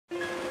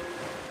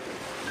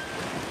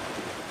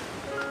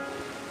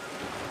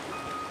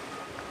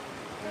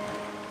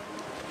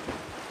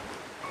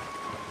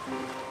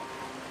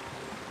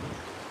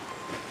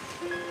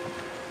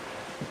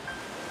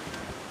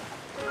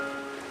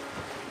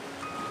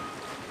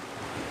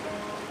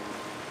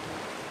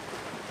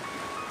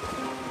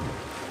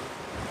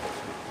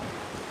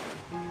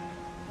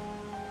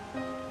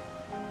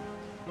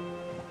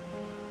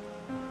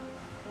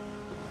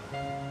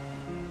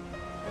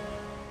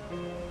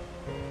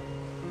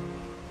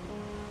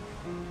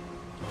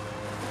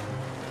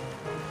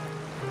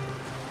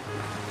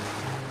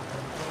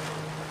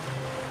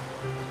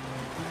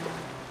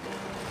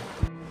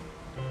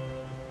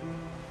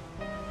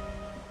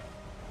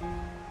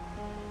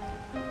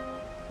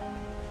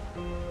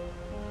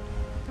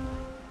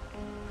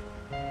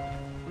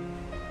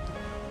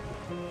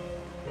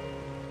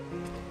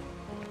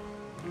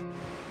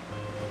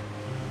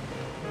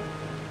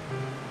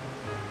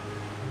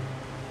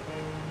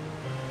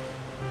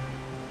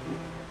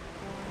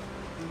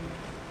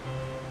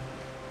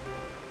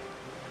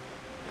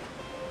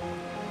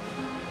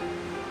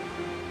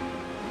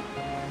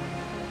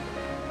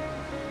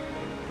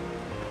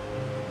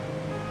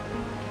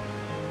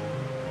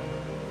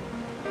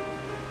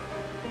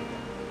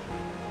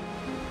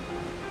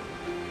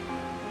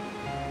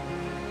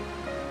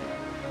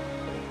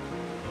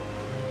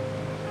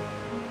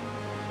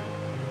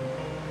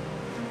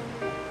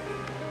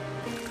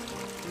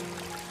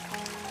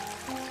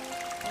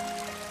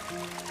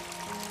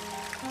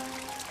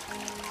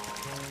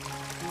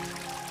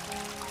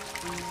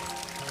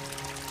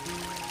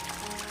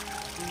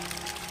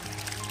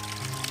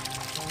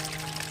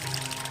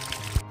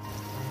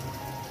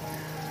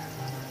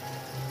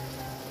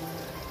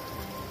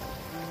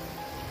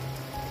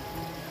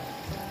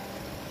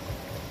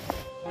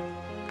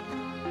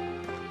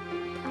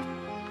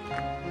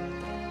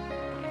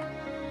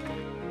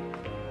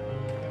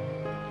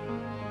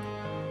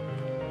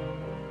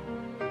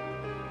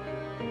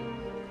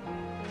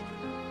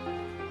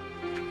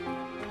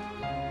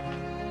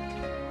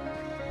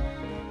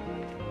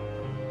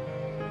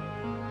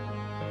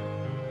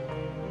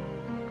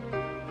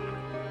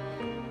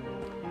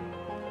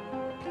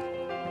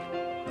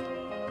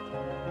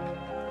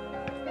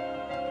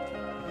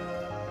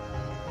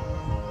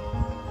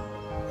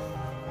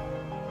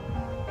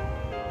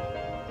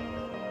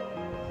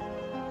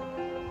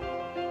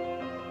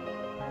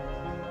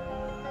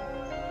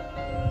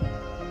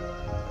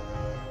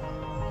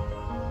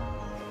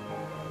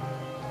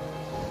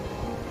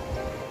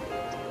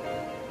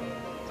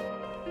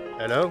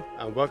Hello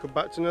and welcome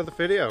back to another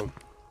video.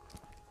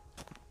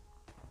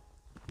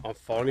 I'm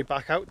finally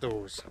back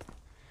outdoors.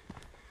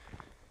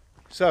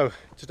 So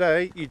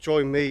today you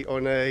join me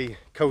on a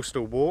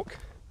coastal walk.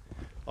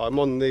 I'm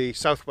on the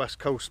southwest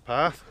coast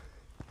path,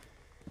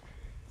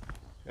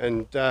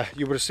 and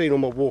you would have seen all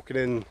my walking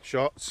in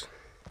shots.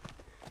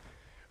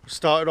 I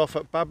started off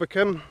at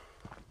Babbacombe.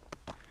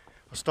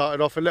 I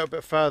started off a little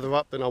bit further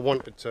up than I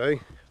wanted to.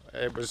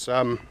 It was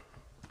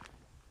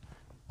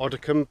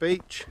Watcombe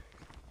beach,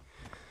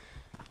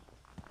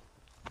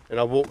 and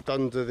I walked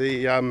under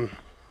the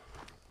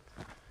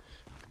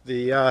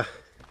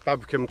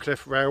Babbacombe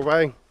Cliff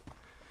Railway.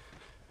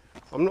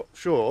 I'm not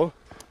sure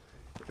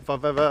if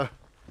I've ever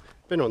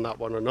been on that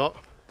one or not.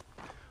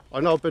 I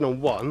know I've been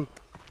on one.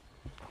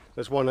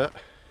 There's one at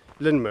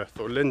Teignmouth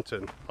or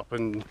Linton up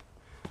on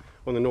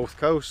the north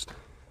coast.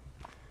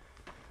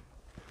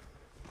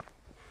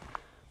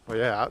 Oh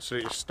yeah,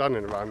 absolutely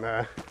stunning around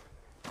there.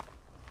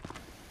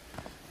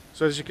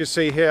 So as you can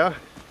see here,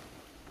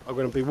 I'm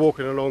going to be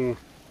walking along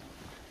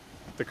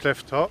the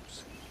cliff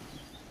tops.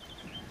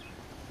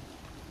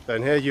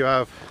 Then here you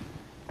have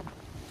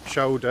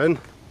Shaldon.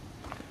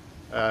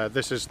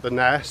 This is the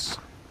Ness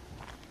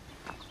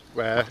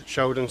where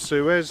Shaldon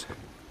Zoo is,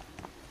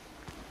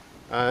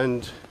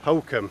 and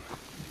Holcombe.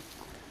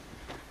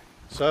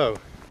 So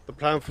the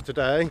plan for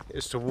today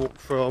is to walk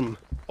from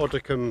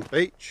Watcombe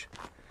beach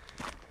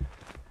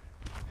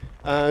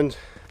and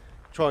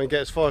try and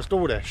get as far as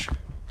Dawlish.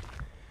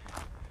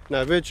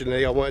 Now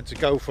originally I wanted to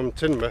go from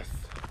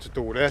Teignmouth to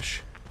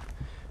Dawlish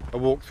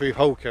and walk through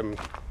Holcombe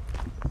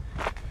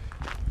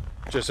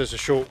just as a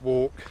short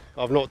walk.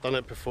 I've not done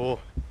it before,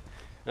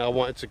 and I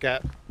wanted to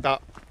get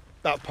that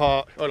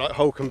part, or like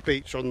Holcombe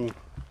beach,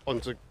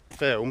 onto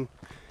film,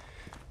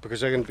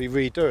 because they're going to be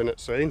redoing it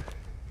soon.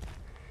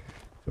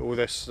 All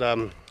this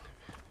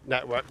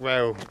network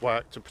rail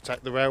work to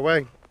protect the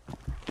railway.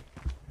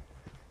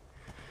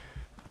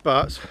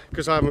 But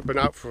because I haven't been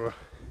out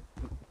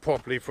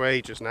properly for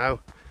ages now,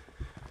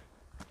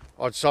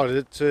 I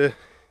decided to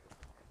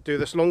do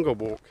this longer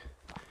walk.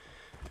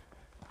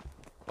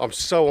 I'm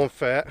so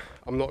unfit,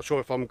 I'm not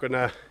sure if I'm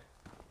gonna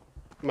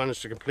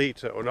manage to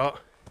complete it or not,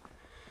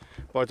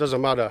 but it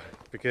doesn't matter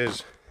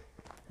because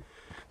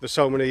there's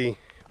so many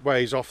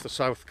ways off the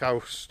south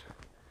coast,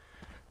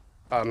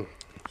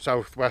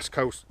 southwest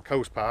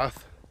coast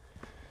path,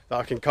 that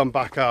I can come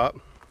back up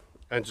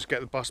and just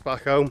get the bus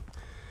back home.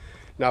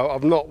 Now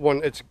I've not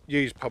wanted to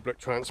use public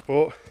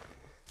transport,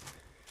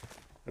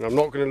 and I'm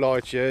not going to lie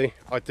to you,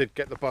 I did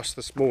get the bus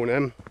this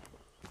morning.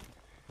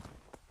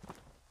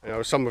 You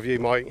know, some of you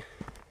might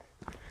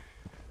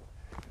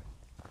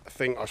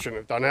think I shouldn't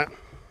have done it,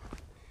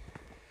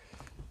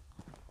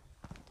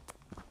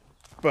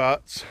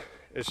 but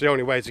it's the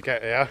only way to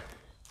get here,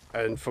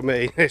 and for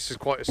me this is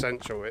quite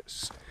essential.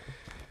 It's,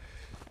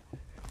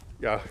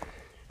 yeah,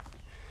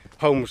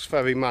 home's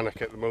very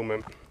manic at the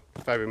moment,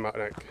 very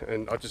manic,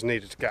 and I just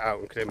needed to get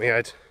out and clear my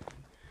head.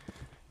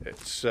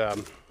 It's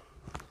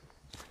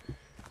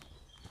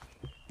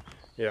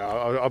yeah,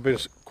 I've been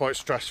quite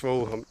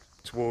stressful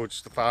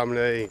towards the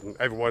family, and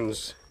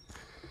everyone's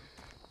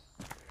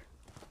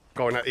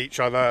going at each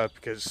other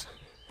because,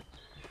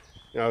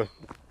 you know,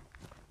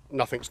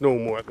 nothing's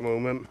normal at the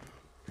moment.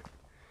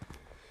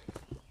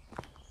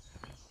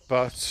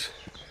 But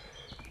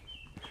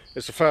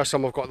it's the first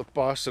time I've got the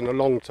bus in a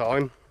long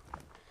time,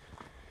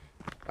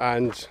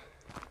 and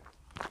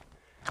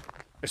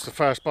it's the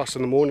first bus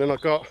in the morning I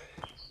got.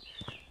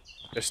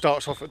 It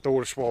starts off at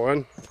Dawlish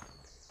Warren.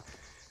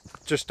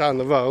 Just down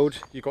the road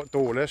you got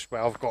Dawlish,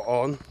 where I've got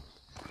on.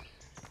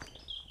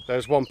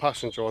 There's one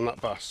passenger on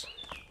that bus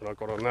when I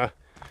got on there,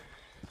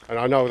 and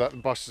I know that the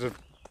buses have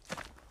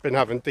been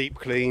having deep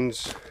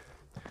cleans.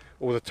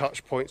 All the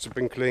touch points have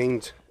been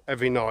cleaned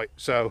every night,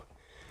 so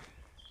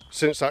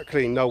since that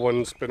clean no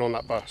one's been on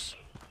that bus.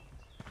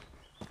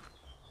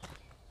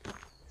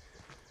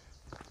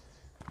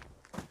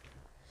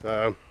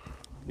 So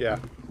yeah,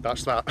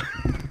 that's that.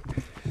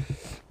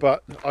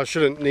 But I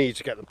shouldn't need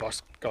to get the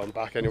bus going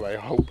back anyway,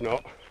 I hope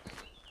not.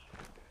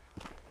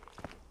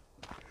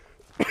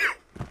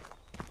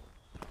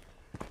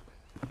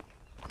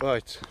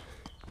 Right,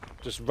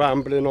 just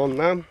rambling on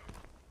now.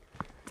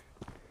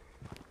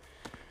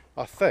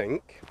 I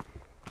think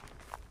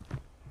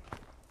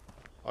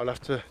I'll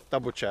have to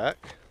double check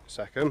a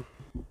second.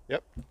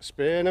 Yep,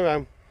 spin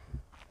around.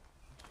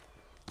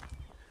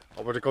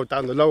 I would have gone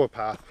down the lower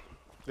path.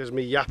 There's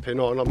me yapping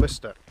on, I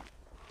missed it.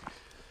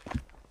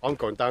 I'm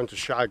going down to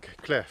Shag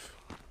Cliff.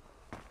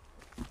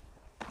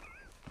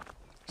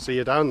 See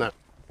you down there.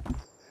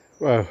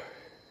 Well,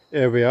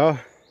 here we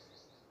are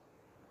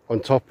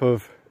on top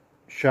of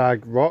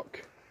Shag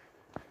Rock.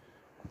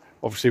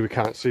 Obviously we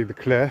can't see the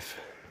cliff,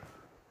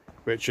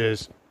 which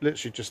is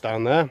literally just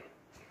down there.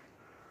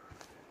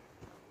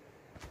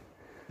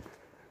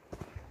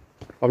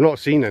 I've not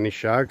seen any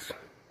shags.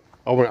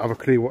 I won't have a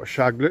clue what a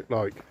shag looked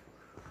like.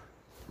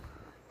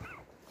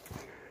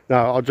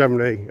 Now I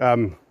generally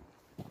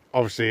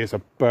obviously it's a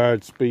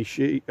bird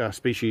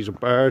species of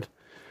bird,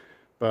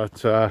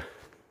 but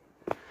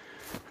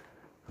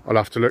I'll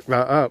have to look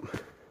that up.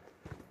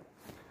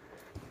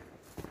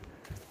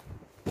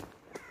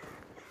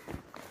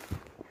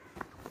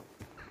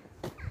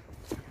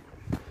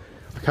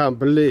 I can't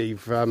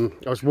believe I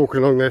was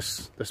walking along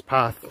this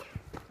path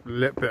a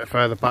little bit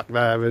further back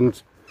there,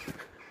 and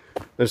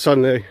then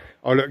suddenly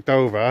I looked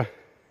over,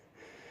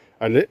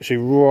 and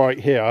literally right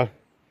here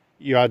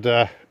you had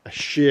a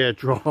sheer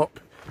drop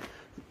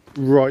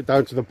right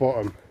down to the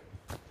bottom.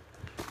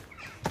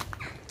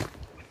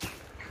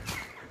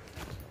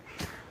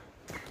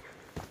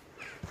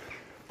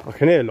 I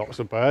can hear lots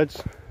of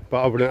birds,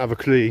 but I wouldn't have a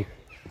clue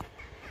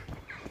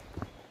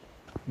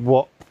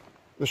what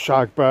the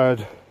shag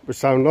bird would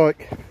sound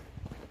like.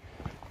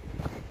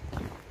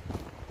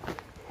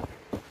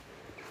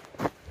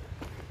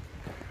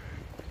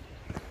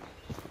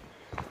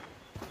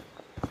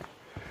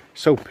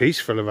 So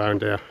peaceful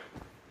around here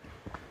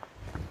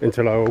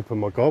until I open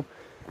my gob.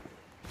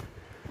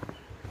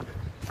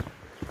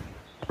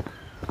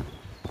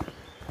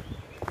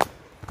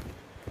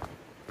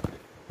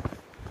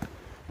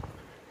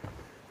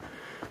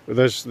 Well,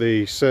 there's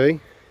the sea.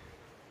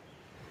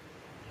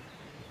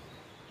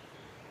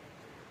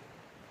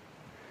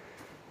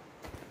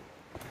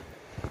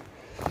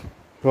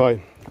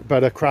 Right,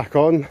 better crack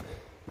on.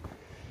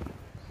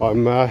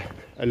 I'm a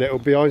little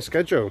behind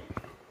schedule.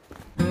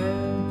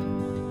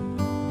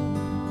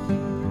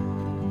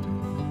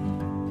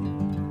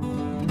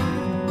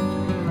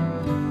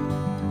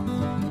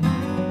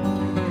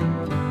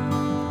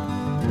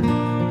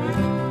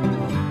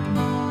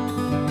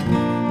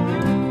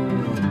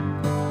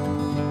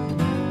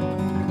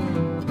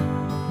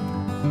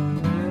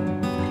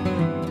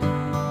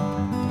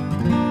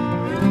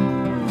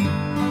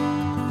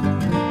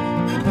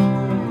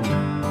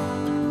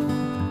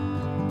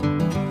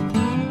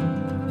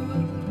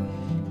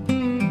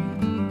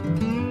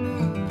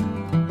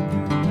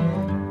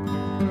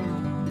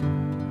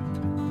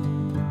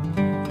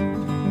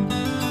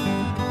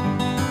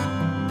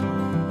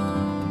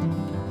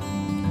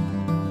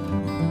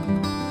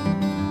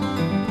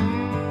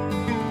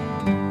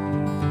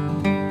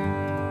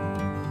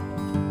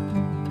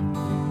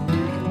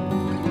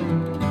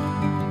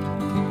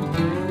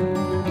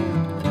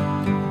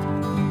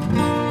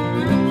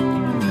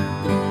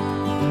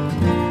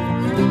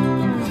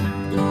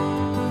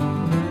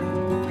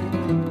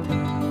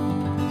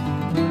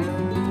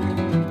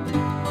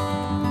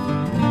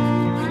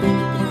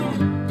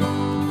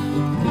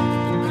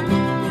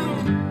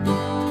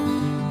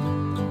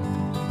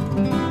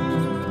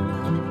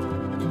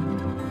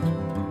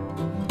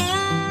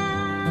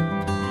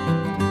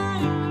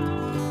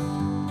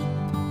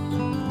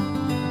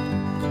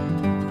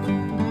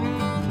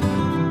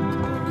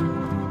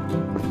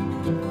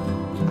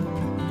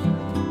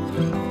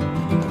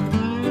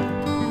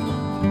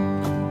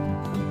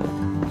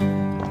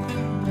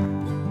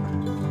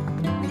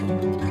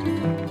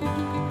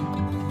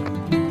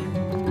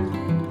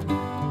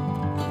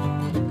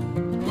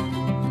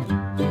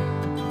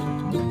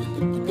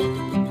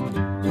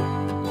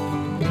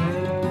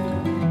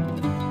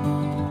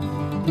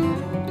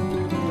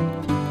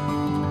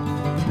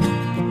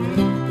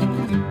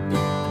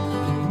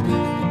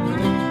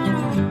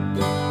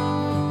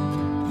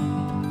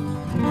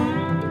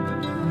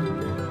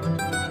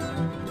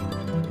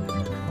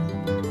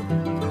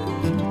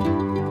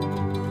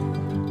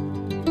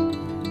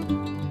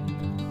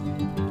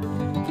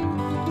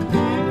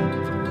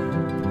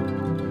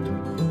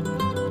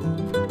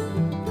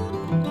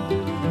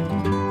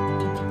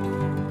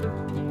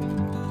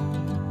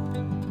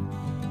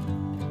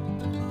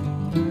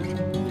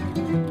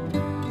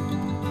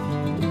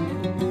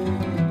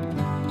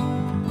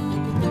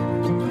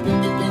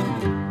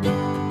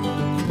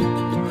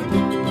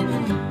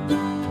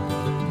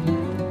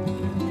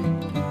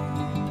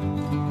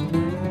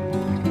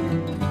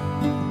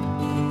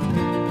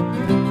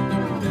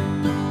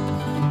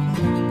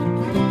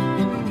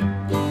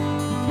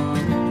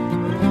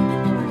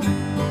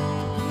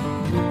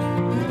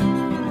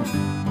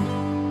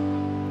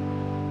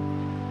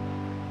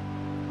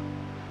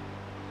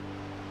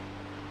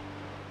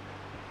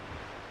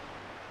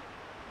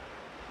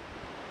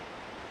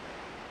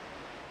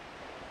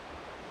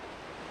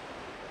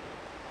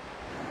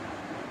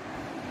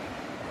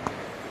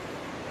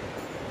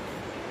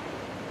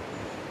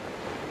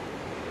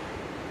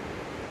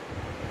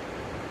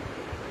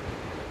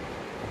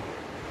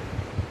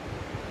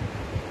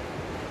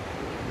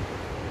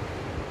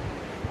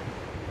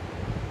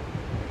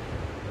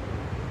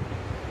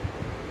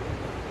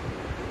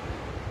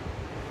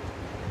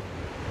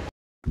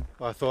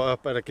 I thought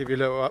I'd better give you a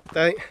little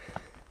update.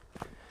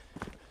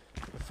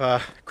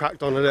 I've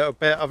cracked on a little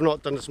bit. I've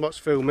not done as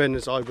much filming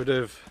as I would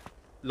have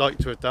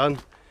liked to have done,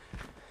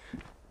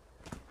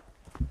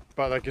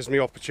 but that gives me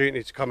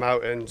opportunity to come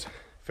out and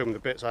film the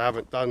bits I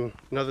haven't done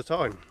another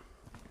time.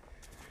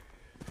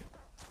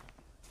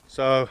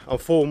 So I'm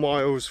 4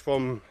 miles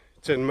from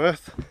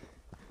Teignmouth.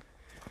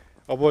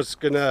 I was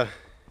gonna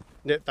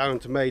nip down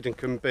to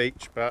Maidcombe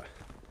beach, but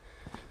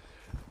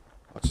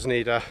I just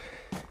need to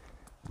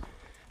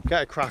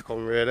get a crack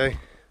on really.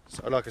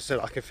 So like I said,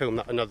 I can film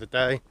that another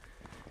day.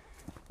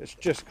 It's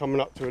just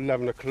coming up to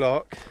 11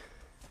 o'clock.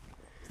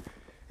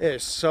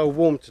 It's so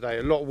warm today,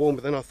 a lot warmer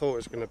than I thought it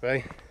was going to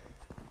be.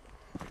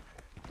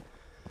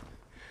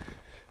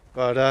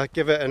 But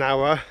give it an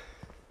hour,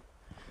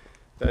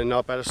 then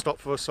I better stop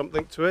for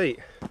something to eat.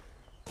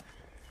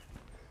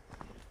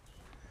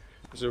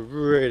 It's a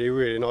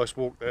really nice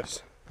walk,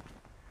 this.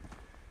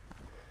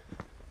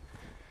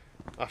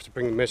 I have to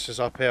bring the missus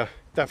up here.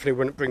 Definitely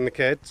wouldn't bring the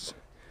kids.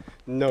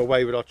 No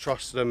way would I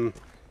trust them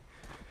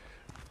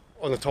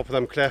on the top of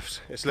them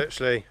cliffs. It's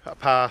literally a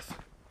path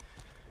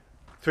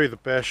through the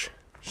bush,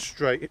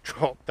 straight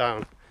drop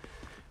down.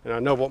 And I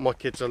know what my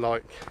kids are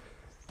like.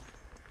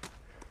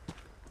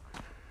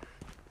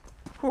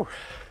 Whew.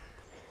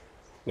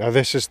 Now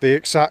this is the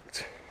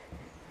exact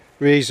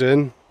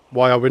reason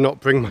why I would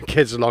not bring my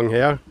kids along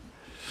here.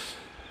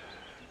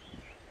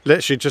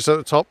 Literally just at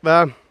the top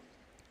there,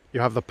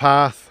 you have the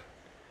path,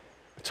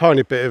 a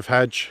tiny bit of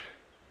hedge,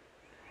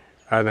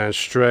 and then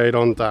straight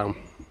on down.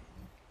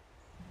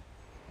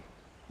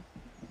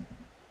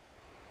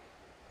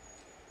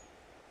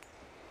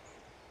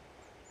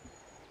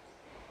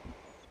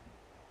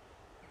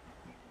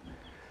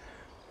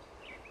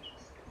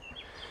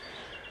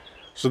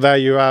 So there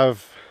you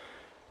have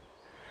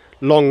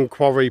Long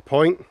Quarry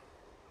Point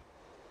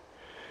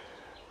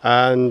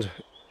and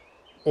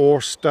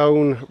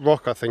Orstone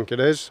Rock, I think it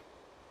is.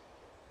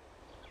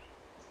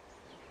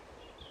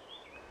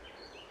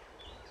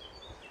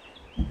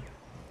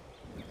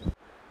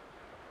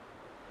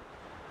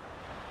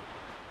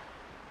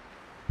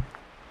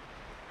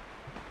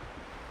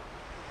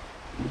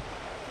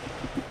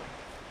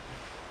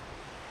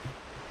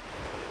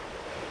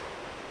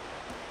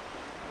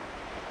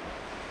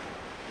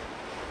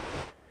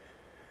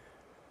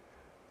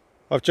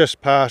 I've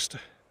just passed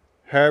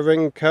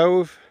Herring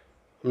Cove.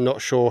 I'm not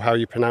sure how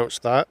you pronounce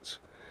that.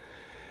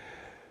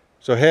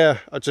 So here,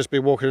 I'll just be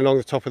walking along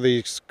the top of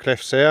these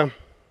cliffs here.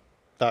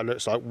 That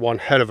looks like one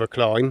hell of a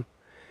climb.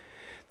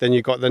 Then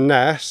you've got the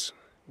Ness,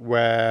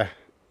 where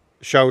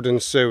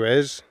Shaldon Zoo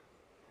is,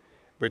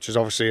 which is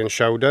obviously in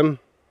Shaldon.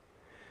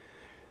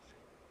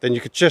 Then you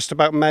could just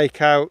about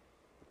make out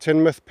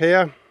Teignmouth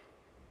Pier.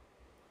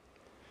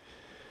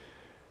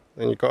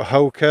 Then you've got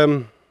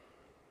Holcombe.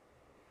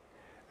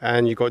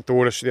 And you've got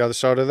Dawlish the other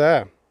side of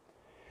there.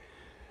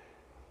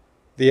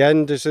 The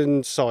end is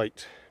in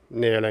sight,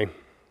 nearly.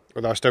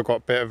 Although I've still got a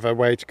bit of a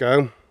way to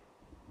go.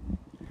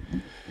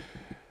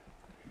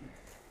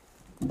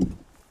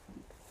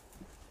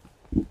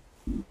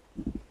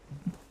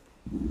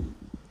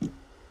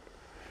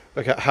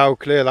 Look at how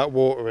clear that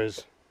water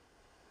is.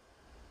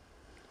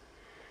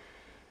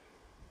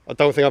 I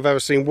don't think I've ever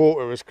seen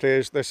water as clear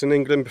as this in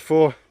England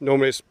before.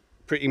 Normally it's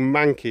pretty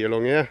manky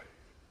along here.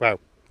 Well,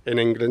 in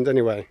England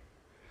anyway.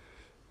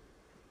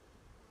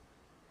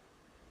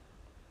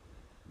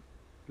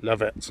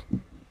 Love it.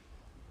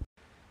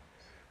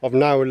 I've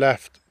now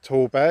left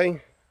Tall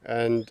Bay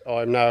and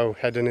I'm now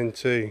heading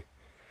into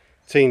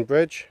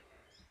Teignmouth,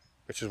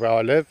 which is where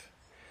I live.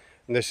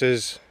 And this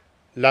is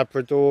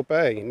Labrador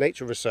Bay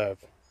Nature Reserve.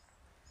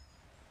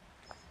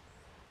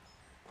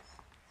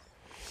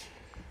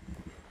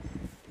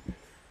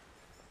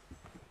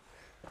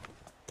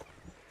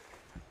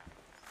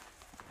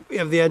 We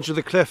have the edge of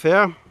the cliff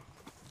here.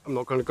 I'm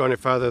not going to go any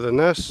further than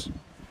this.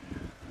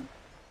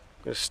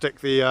 I'm going to stick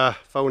the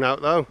phone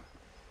out though.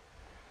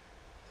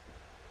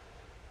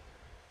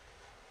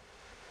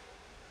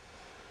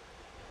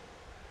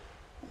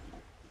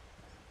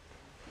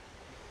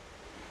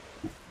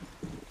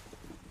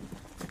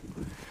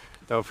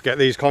 Don't forget,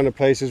 these kind of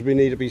places we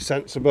need to be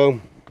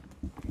sensible.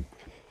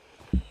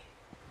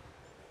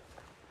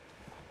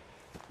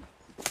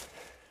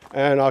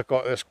 And I've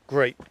got this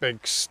great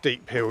big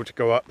steep hill to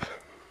go up.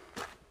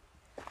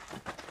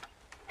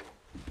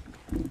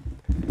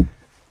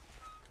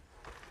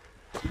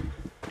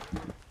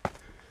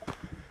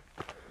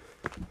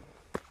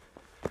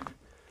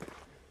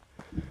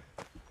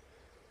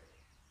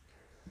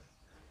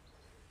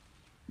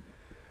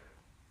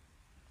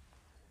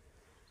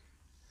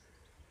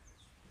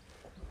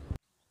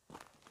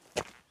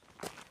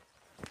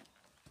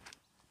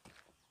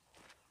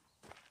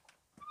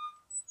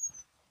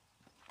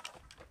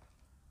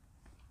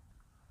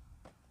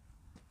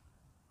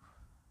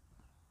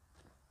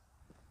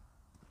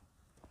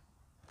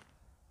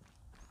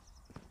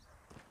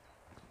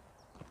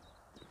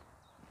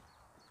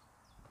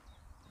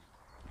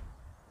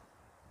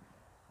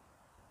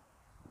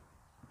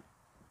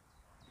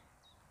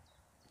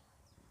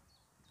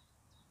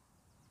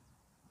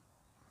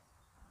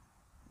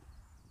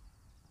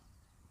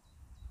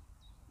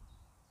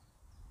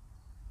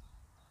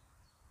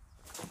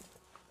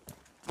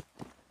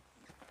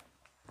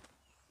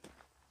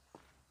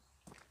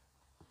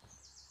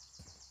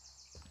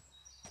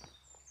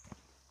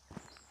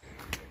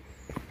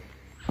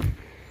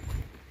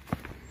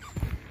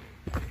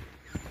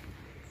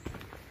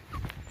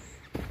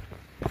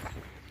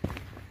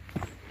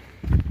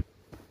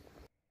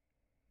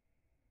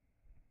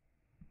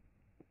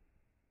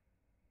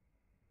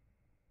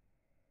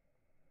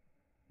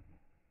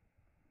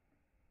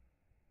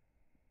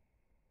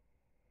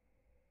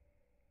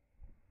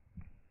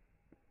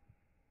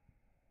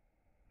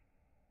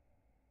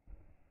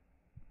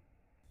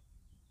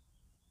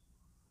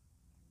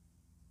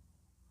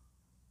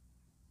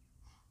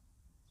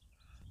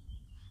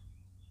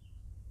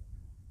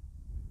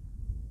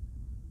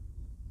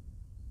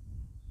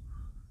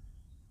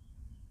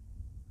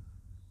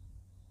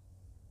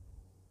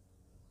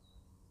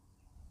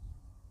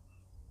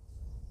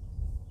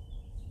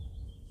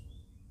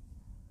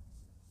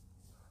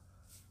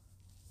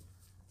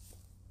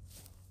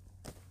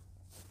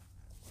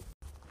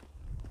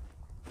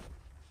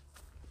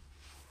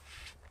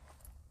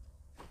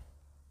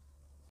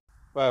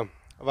 Well,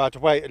 I've had to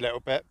wait a little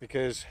bit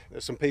because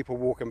there's some people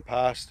walking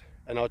past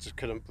and I just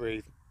couldn't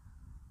breathe.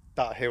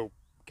 That hill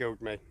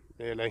killed me,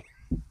 nearly.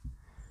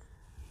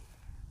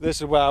 This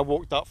is where I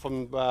walked up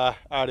from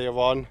earlier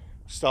on.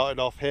 Started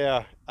off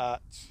here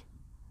at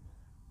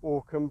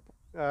Watcombe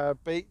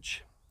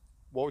beach,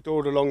 walked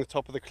all along the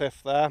top of the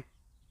cliff there,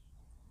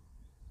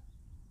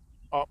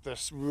 up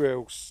this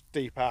real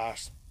steep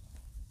ass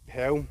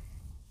hill,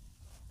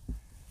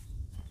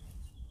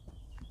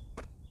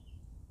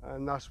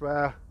 and that's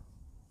where,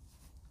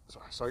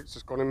 sorry, it's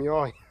just gone in my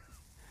eye.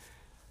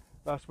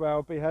 That's where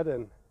I'll be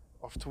heading,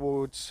 off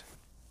towards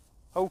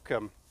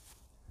Holcombe.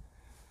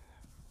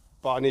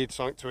 But I need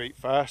something to eat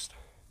first,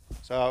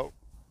 so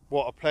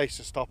what a place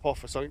to stop off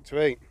for something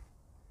to eat.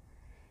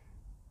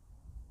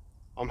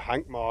 I'm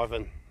Hank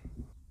Marvin.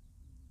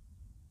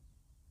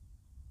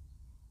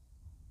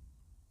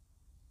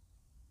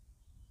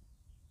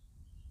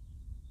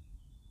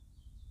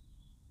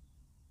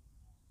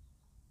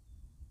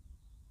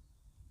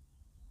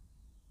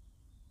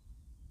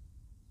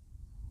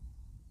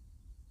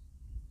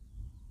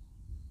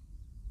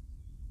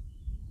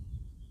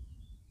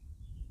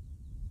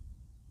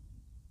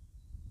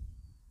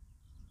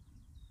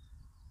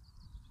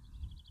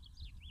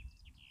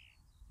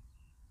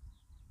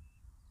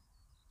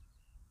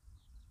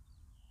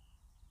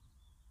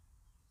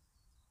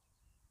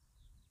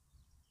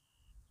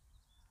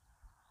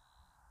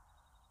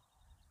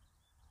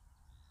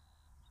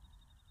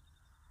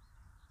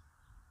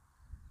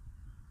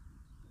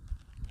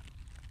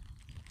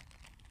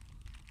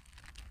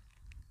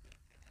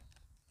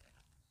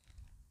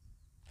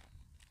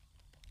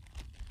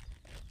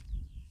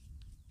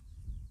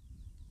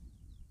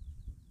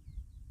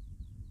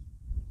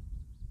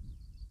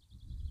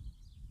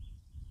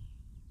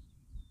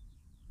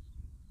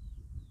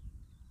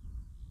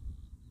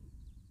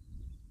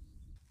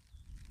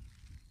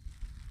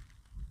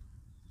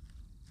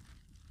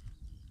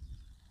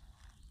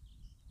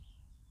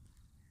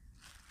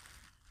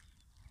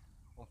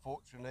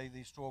 Unfortunately,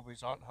 these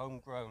strawberries aren't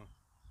homegrown.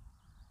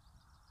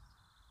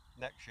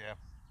 Next year.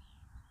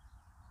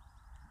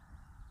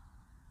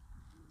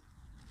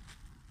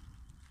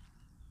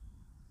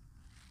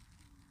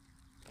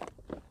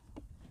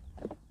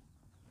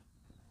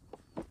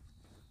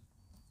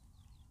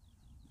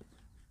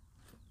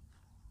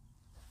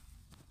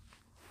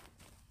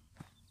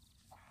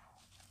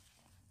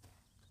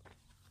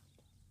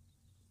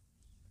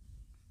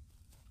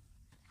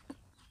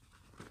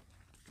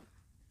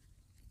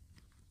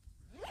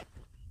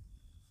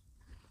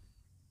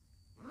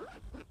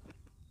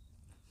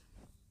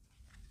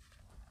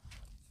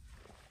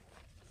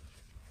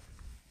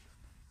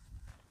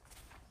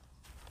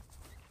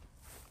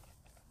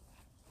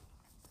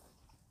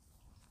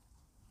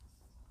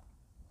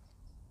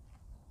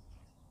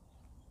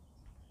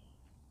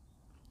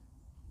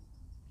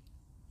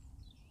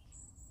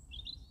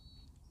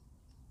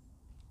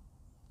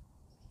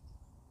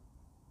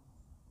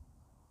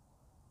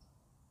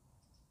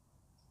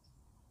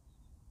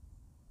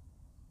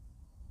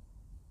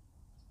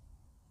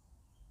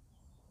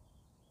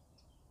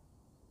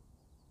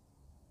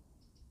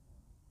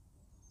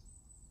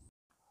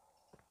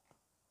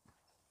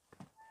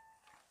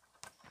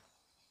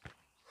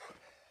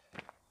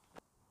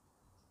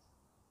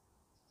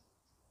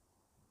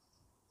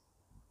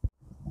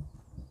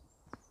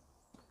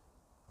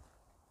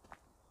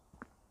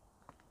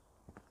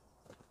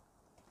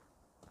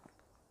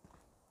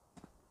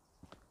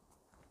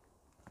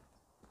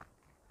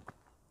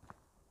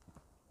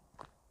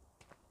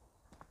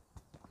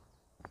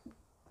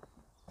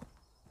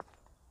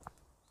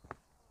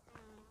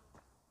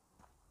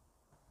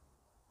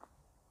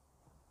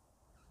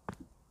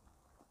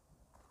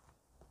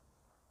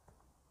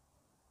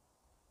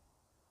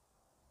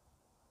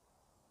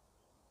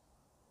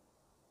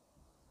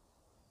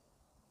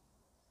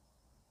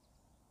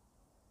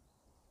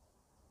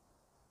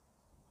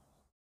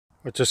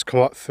 I've just come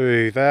up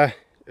through there.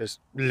 It's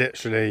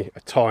literally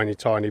a tiny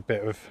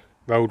bit of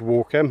road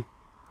walking.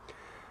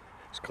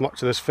 Let's come up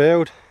to this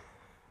field.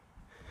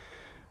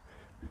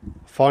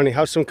 Finally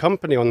have some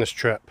company on this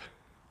trip.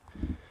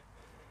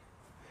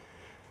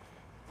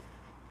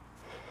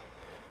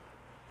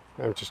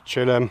 I'm just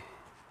chilling.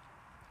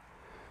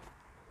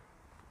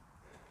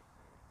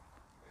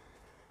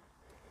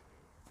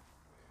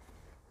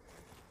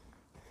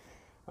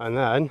 And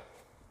then,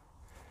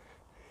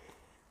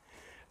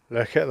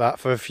 look at that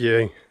for a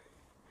view.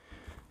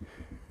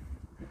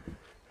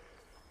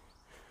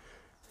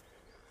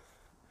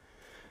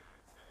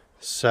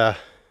 It's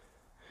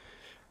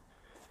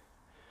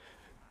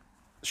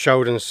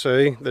Shaldon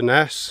Sea, the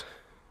Ness,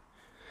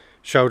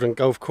 Shaldon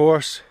Golf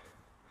Course,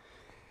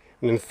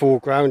 and in the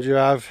foreground you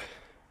have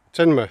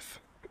Teignmouth.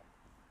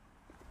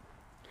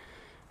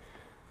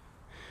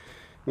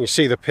 You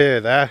see the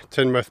pier there,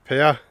 Teignmouth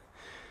Pier.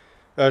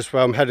 That's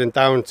where I'm heading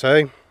down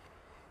to.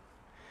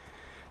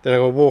 Then I'm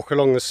going to walk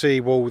along the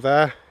sea wall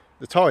there.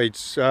 The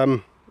tide's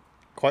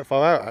quite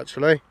far out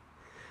actually.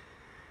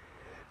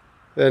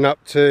 Then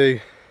up to,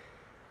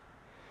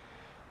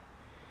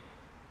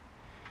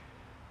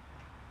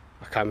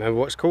 I can't remember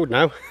what it's called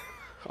now.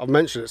 I've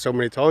mentioned it so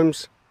many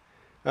times.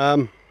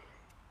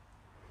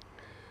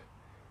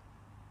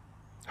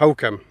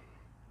 Holcombe.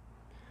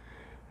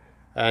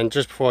 And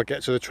just before I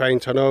get to the train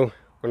tunnel,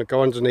 I'm going to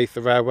go underneath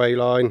the railway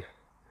line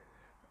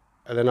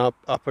and then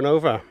up and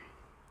over.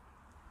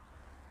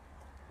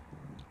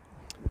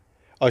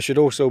 I should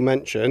also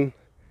mention,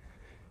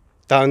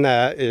 down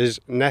there is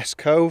Ness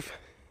Cove.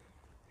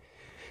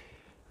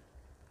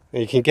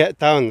 And you can get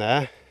down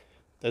there.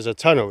 There's a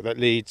tunnel that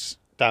leads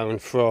down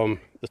from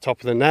the top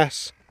of the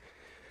Ness.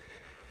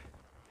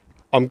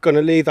 I'm going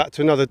to leave that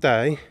to another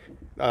day.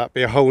 That'll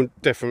be a whole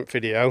different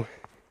video.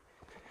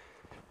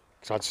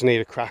 So I just need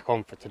a crack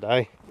on for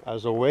today,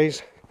 as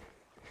always.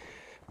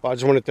 But I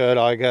just want to do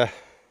like I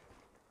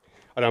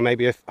don't know,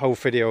 maybe a whole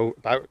video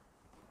about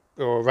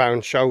or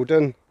around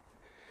Shaldon.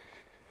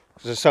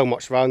 There's so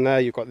much around there.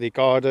 You've got the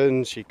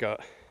gardens, you've got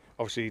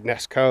obviously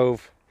Ness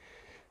Cove.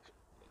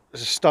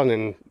 It's a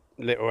stunning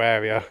little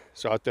area,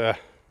 so I'll do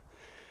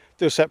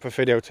a separate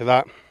video to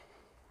that.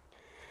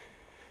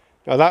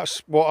 Now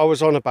that's what I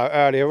was on about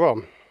earlier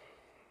on,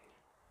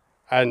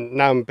 and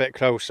now I'm a bit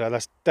closer.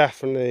 That's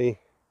definitely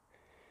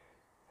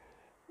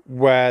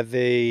where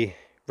the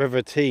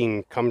River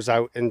Teigne comes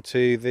out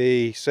into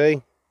the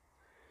sea.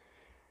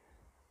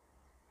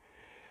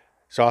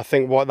 So I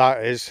think what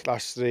that is,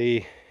 that's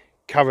the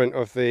current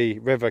of the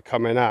river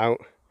coming out,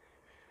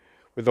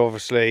 with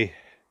obviously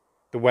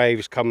the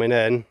waves coming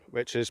in,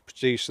 which is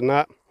producing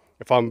that.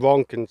 If I'm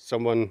wrong, can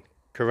someone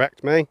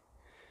correct me?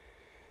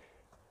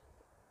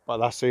 But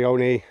that's the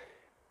only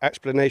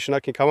explanation I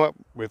can come up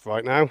with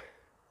right now.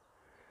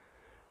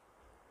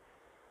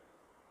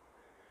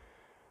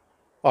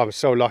 I'm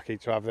so lucky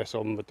to have this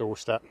on my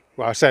doorstep.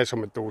 Well, I say it's on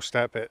my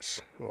doorstep,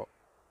 it's what,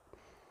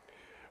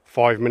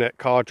 5-minute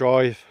car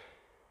drive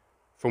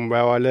from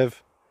where I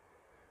live.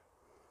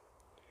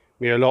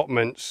 My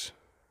allotment's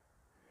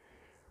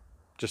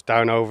just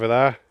down over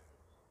there.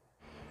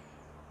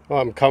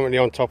 Well, I'm currently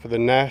on top of the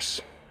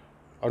Ness.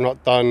 I've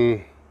not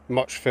done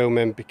much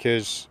filming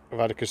because I've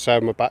had to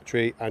conserve my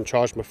battery and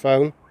charge my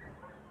phone.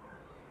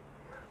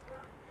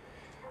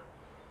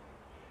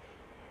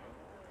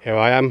 Here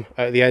I am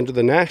at the end of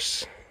the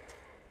Ness.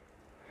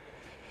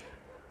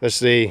 There's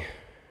the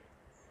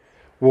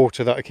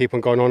water that I keep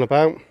on going on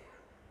about.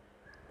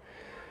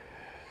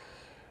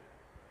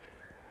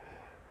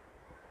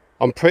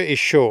 I'm pretty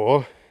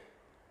sure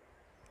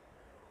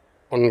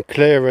on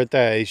clearer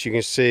days you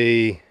can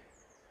see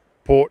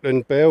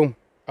Portland Bill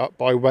up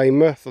by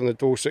Weymouth on the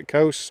Dorset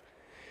coast.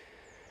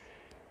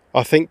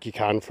 I think you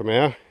can from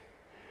here.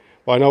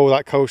 But I know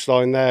that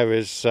coastline there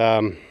is,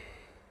 well,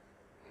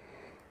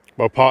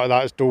 part of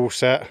that is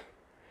Dorset.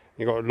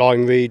 You've got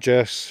Lyme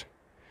Regis,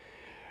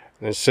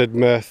 and then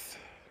Sidmouth,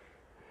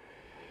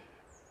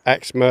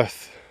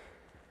 Exmouth.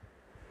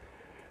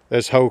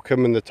 There's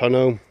Holcombe and the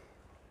tunnel.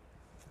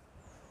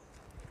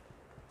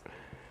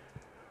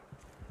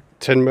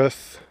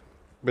 Teignmouth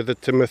with the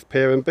Teignmouth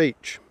Pier and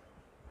Beach.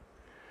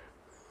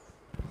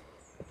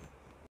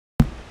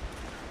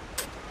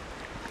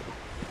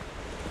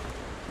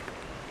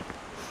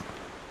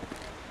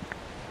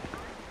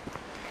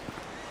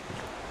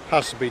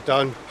 Has to be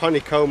done.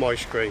 Honeycomb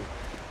ice cream.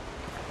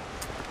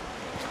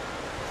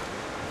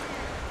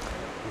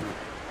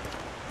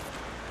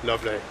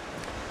 Lovely.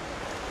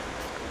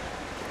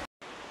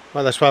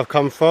 Well, that's where I've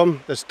come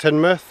from. There's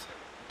Teignmouth,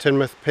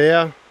 Teignmouth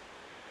Pier,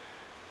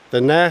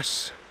 the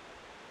Ness,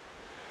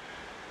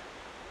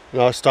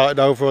 and I started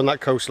over on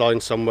that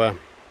coastline somewhere.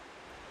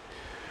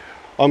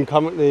 I'm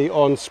currently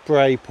on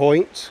Spray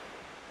Point,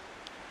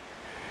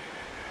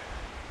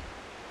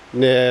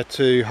 near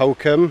to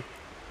Holcombe.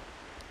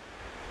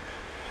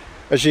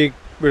 As you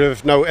would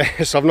have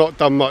noticed, I've not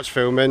done much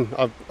filming.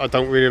 I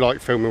don't really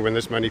like filming when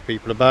there's many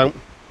people about.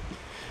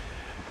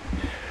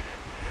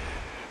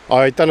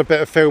 I'd done a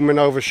bit of filming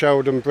over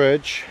Shaldon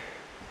Bridge,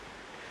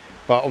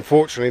 but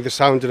unfortunately the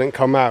sound didn't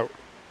come out.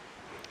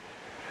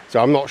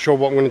 So I'm not sure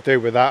what I'm going to do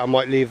with that. I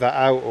might leave that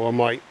out, or I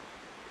might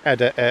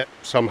edit it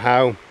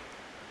somehow.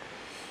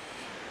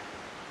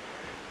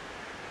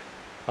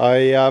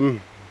 So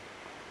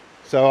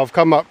I've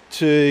come up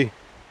to,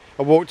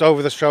 I walked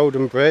over the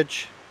Shaldon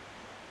Bridge.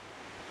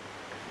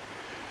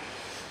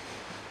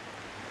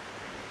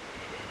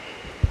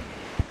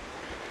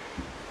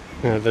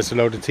 Yeah, there's a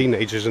load of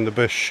teenagers in the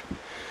bush.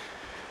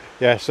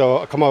 Yeah, so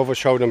I come over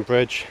Shaldon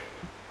Bridge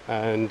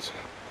and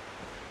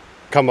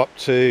come up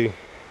to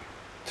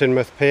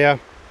Teignmouth Pier.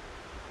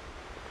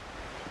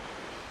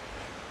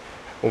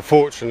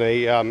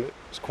 Unfortunately,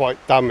 it's quite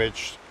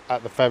damaged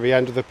at the very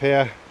end of the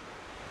pier,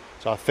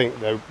 so I think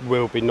they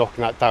will be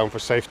knocking that down for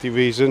safety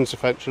reasons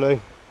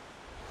eventually.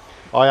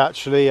 I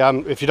actually,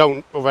 if you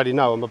don't already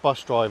know, I'm a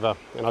bus driver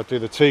and I do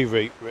the 2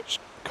 route which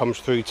comes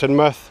through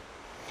Teignmouth.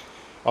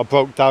 I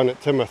broke down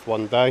at Teignmouth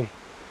one day.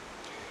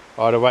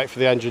 I had to wait for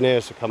the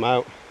engineers to come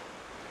out,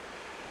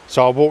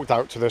 so I walked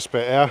out to this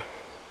bit here.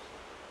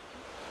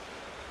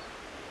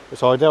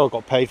 It's ideal, I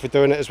got paid for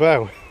doing it as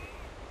well.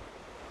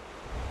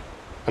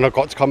 And I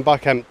got to come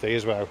back empty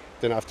as well,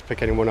 didn't have to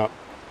pick anyone up.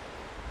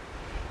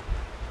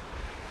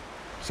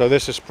 So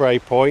this is Spray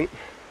Point,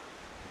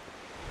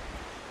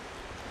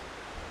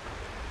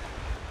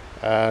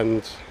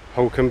 and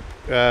Holcombe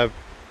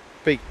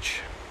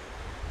beach.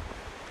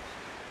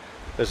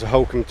 There's a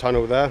Holcombe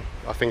tunnel there.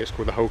 I think it's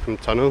called the Holcombe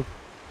tunnel.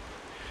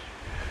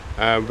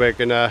 We're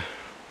gonna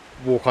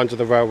walk under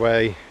the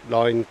railway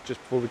line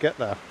just before we get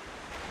there.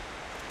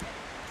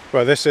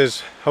 Well, this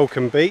is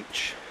Holcombe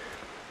beach.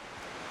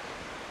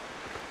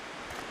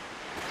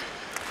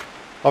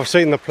 I've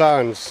seen the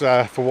plans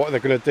for what they're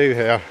going to do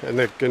here, and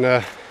they're going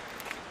to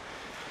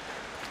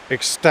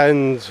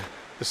extend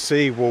the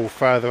seawall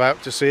further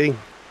out to sea,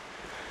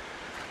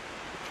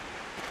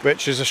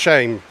 which is a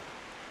shame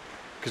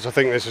because I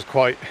think this is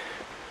quite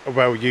a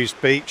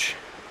well-used beach.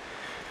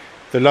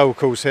 The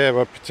locals here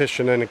are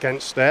petitioning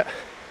against it,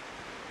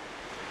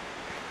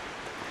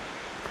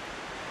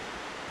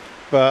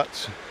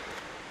 but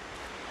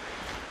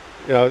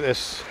you know,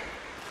 it's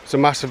a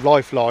massive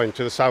lifeline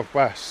to the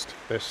southwest,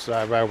 this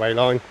railway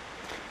line,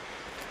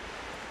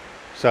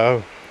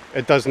 so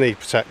it does need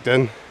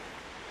protecting.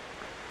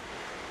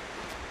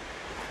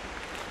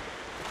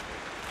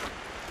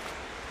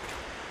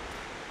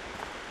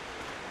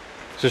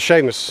 It's a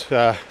shame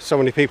there's so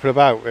many people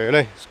about,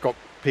 really. It's got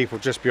people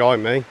just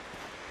behind me.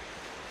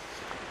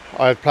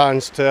 I had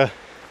plans to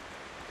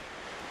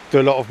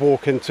do a lot of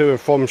walking to and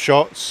from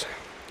shots,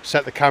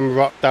 set the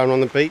camera up down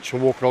on the beach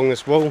and walk along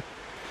this wall,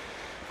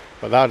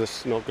 but that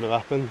is not going to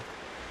happen.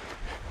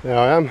 There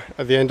I am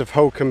at the end of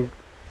Holcombe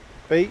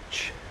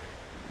beach.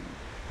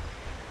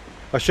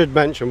 I should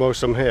mention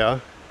whilst I'm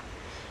here,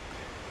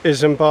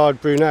 Isambard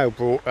Brunel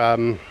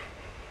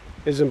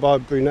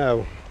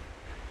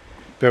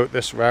built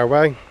this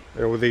railway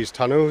and all these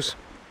tunnels.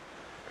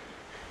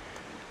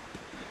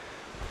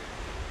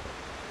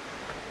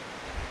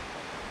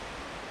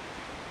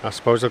 I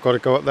suppose I've got to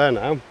go up there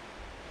now.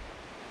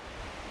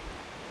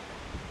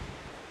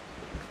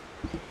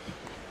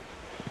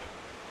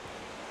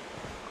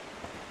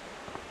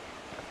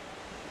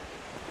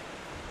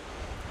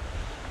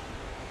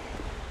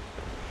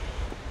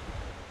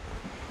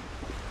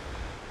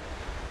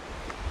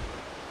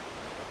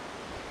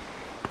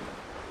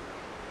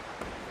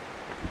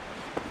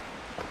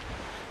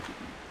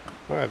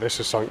 Well, this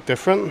is something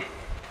different.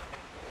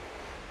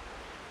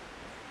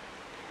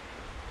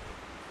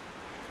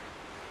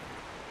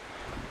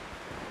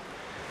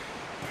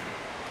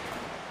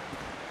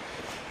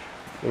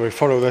 And we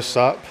follow this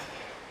up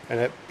and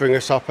it brings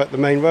us up at the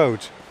main road.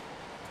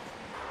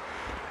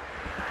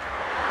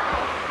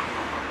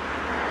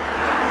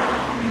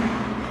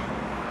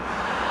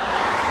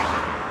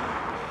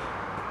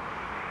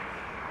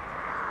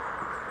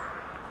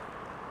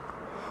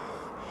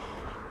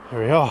 Here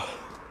we are.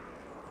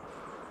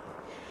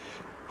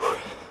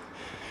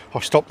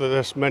 I've stopped at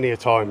this many a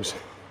times.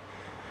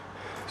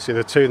 See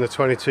the 2 and the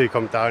 22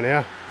 come down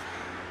here.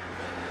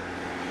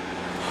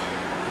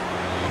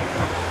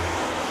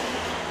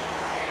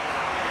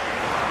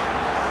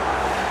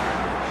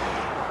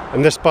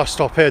 And this bus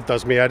stop here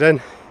does me head in.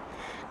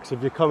 Because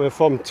if you're coming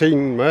from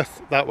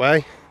Teignmouth that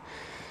way,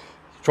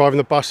 driving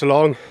the bus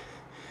along,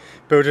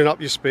 building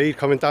up your speed,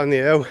 coming down the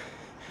hill,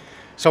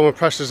 someone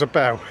presses a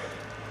bell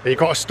and you've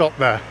got to stop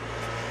there.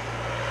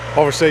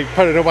 Obviously,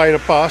 putting away in a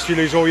bus, you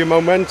lose all your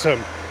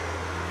momentum.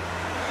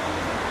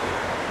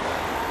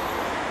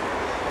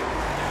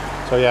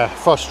 So yeah,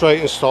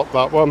 frustrating stop,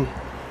 that one.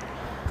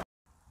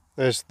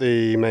 There's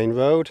the main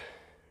road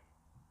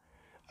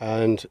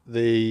and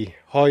the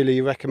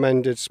highly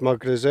recommended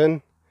Smugglers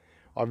Inn.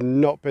 I've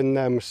not been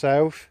there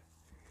myself,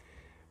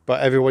 but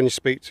everyone you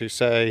speak to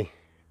say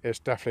it's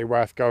definitely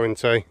worth going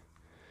to.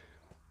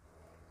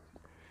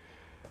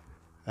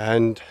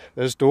 And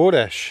there's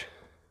Dawlish.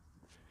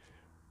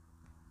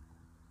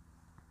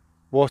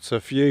 What a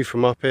view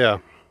from up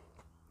here.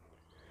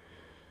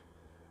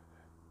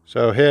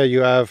 So here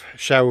you have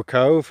Shower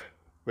Cove,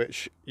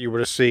 which you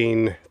would have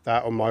seen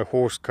that on my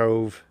Horse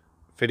Cove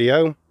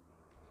video.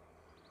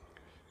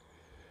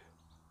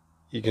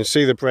 You can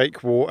see the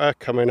breakwater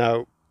coming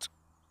out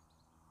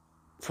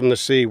from the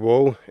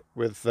seawall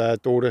with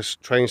Dawlish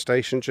train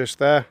station just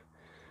there.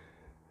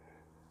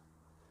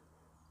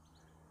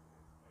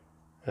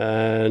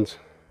 And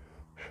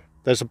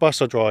there's a bus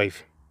I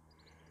drive.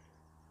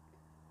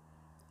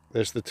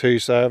 There's the 2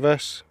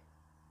 service.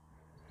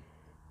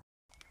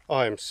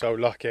 I am so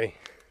lucky.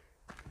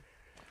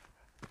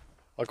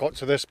 I got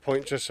to this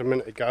point just a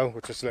minute ago,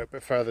 or just a little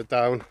bit further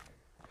down,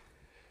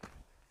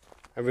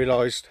 and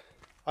realised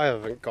I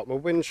haven't got my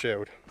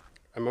windshield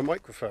and my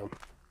microphone.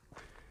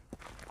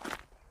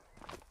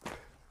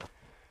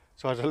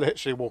 So I had to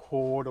literally walk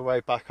all the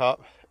way back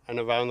up and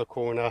around the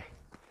corner.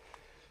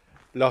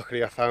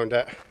 Luckily I found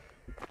it.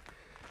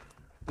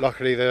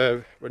 Luckily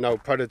there were no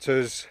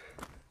predators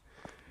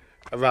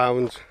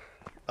around.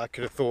 I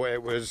could have thought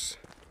it was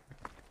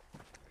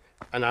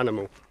an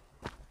animal.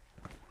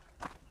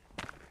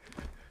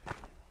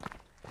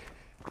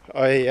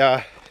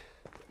 I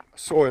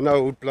saw an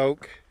old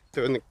bloke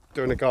doing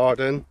the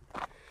garden.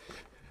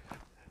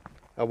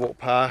 I walked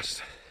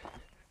past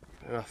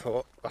and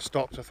I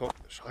stopped. I thought,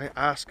 should I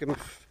ask him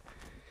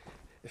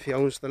if he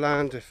owns the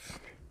land, if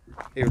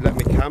he would let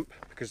me camp,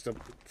 because the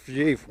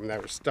view from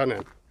there is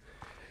stunning.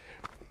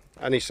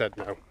 And he said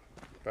no,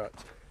 but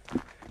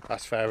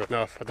that's fair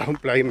enough. I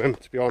don't blame him,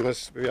 to be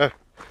honest with you.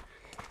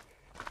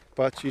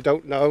 But you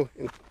don't know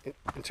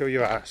until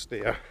you ask, do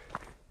you?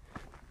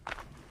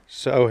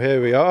 So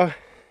here we are.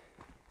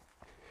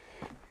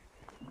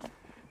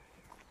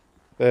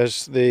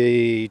 There's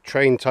the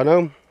train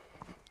tunnel.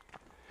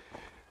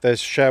 There's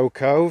Shell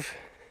Cove.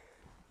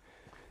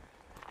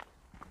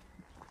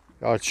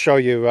 I'll show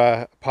you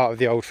part of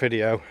the old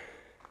video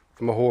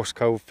from a Horse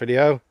Cove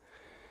video.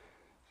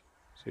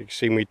 So you can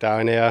see me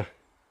down here.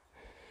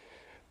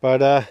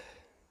 But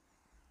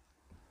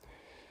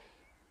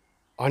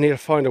I need to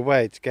find a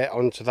way to get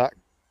onto that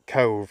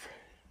cove.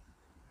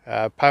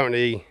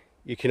 Apparently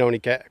you can only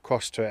get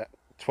across to it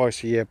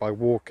twice a year by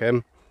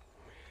walking.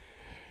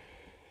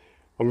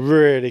 I'm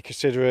really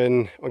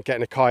considering on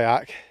getting a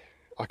kayak.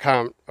 I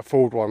can't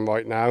afford one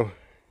right now.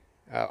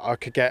 I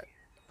could get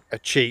a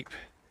cheap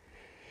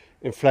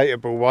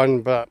inflatable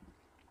one, but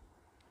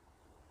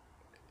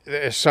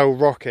it's so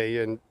rocky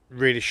and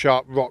really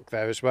sharp rock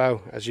there as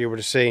well, as you would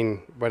have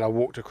seen when I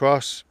walked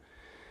across.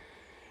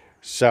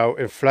 So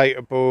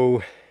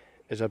inflatable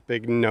is a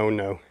big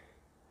no-no.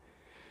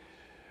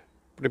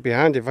 But it'd be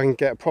handy if I can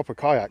get a proper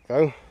kayak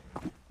though.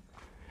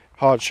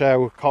 Hard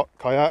shell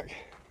kayak.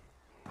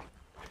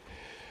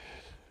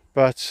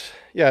 But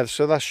yeah,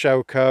 so that's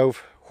Shell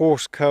Cove.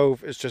 Horse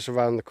Cove is just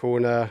around the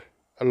corner,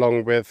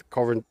 along with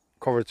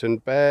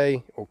Corrington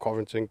Bay, or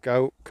Corrington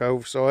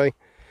Cove, sorry.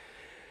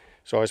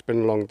 So it's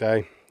been a long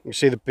day. You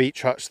see the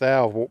beach huts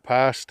there I've walked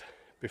past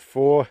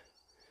before.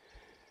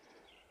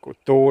 Got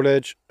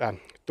Dawlish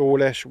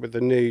with the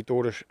new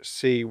Dawlish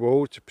sea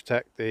wall to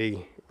protect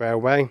the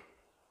railway.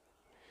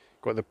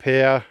 Got the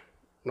pier,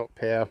 not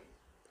pier,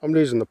 I'm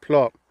losing the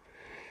plot.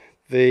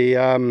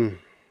 The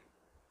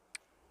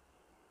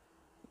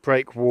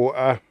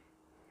breakwater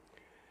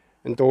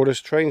and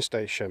Dawlish train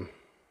station.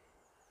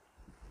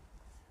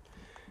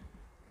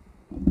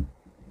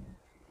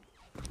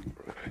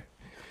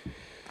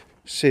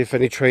 See if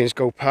any trains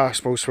go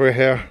past whilst we're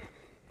here.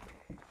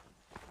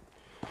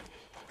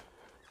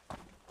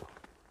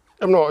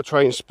 I'm not a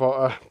train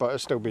spotter, but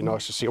it'd still be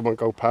nice to see one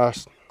go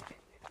past.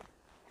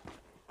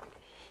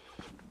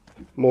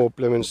 More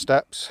blooming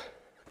steps.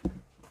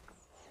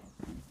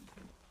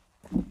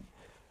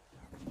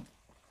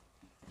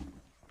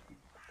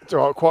 There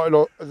are quite a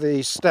lot of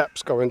these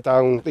steps going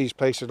down these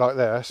places like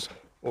this,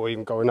 or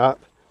even going up.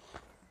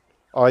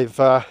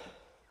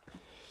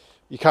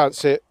 You can't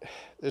see it,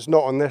 it's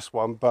not on this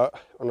one, but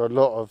on a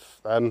lot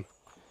of them,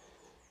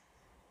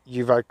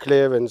 you've had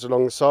clearings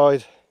along the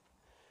side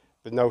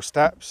with no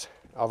steps.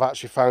 I've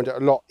actually found it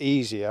a lot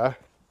easier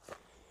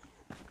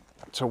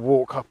to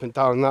walk up and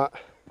down that,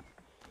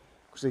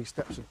 because these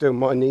steps are doing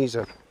my knees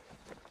in.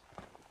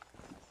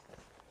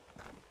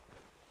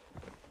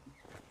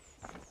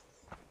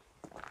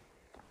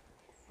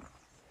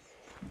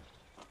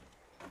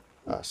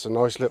 That's a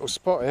nice little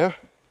spot here.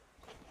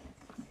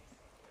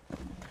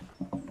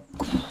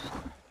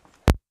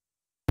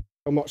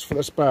 So much for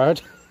this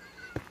bird.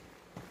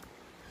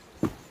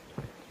 You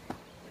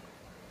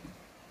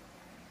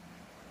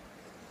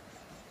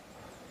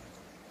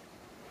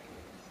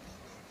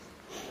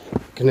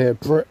can hear a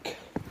brook,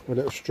 a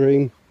little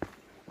stream.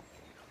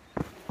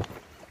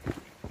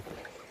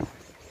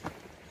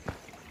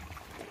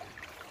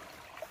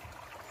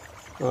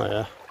 Oh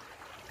yeah.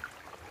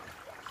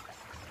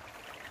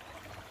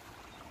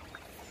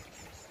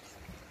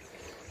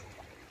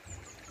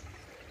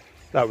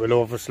 That will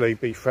obviously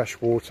be fresh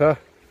water.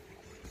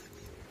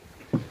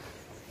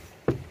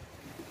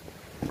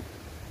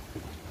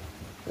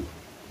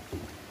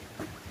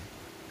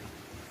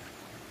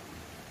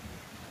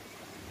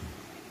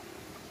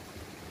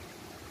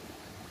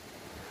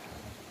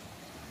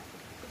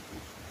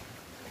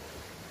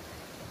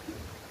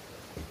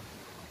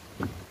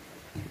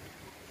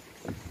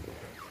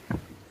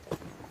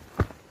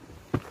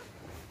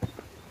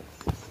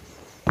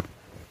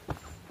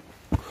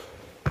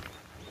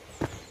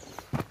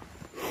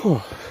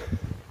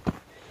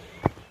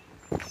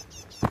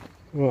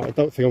 Right, I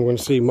don't think I'm going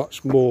to see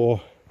much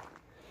more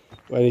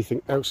or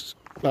anything else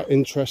that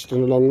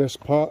interesting along this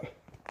part.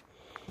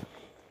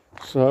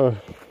 So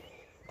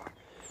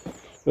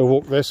I'll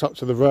walk this up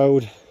to the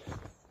road.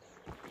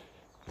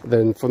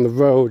 Then from the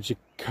road you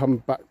come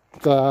back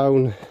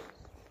down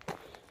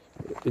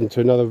into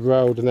another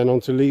road and then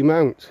onto Lee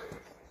Mount,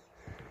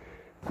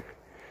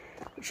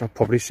 which I'll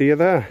probably see you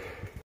there.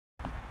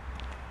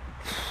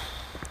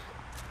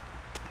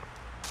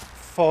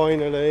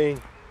 Finally,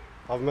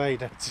 I've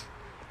made it.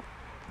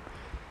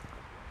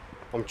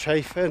 I'm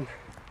chafing.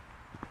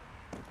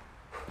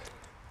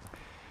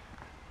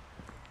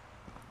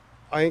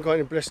 I ain't got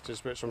any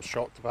blisters, which I'm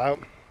shocked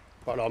about,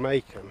 but I'll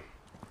make them.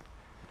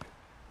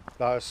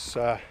 That's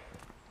a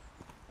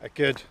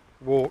good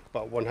walk,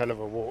 but one hell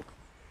of a walk.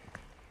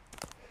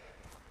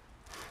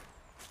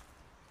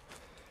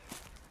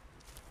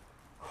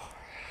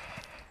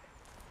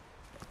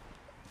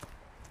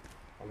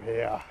 I'm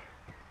here.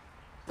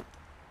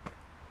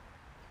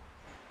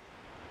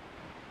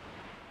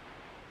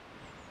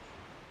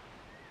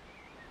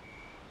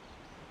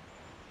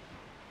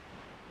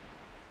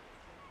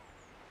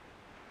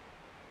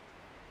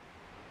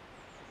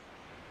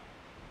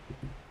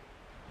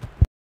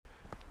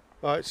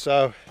 Right,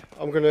 so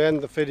I'm going to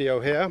end the video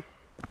here.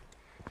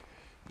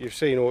 You've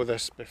seen all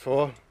this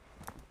before.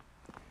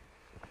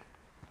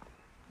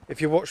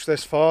 If you watched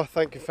this far,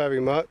 thank you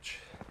very much.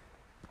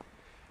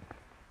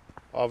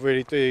 I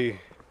really do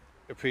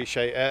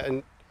appreciate it,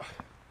 and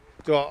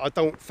I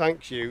don't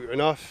thank you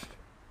enough.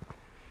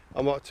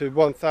 I'm up to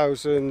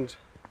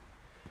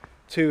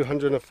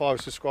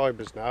 1,205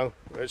 subscribers now,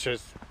 which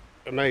is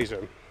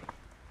amazing.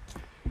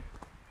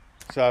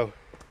 So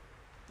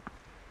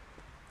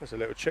there's a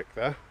little chick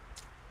there.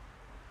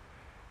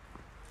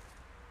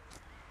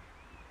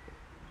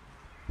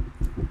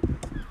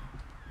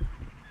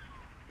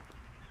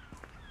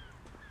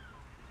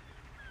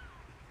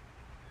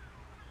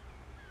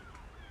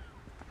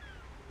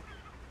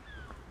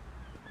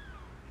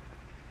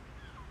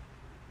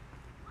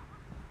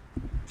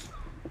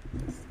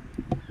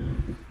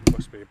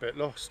 Must be a bit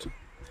lost.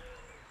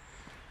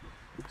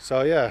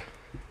 So yeah,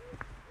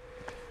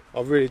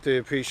 I really do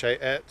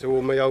appreciate it, to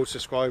all my old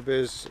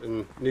subscribers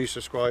and new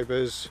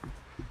subscribers.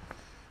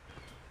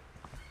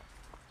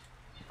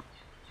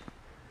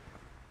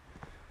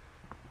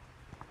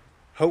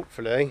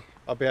 Hopefully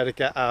I'll be able to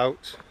get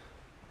out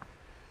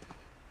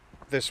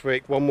this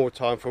week one more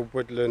time for a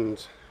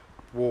woodland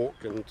walk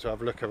and to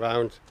have a look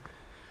around,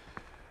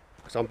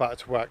 because I'm back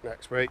to work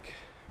next week.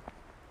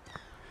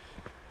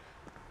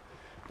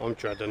 I'm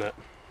dreading it.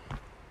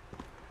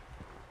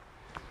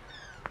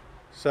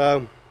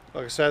 So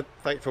like I said,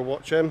 thank you for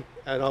watching,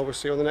 and I will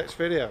see you on the next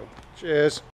video. Cheers.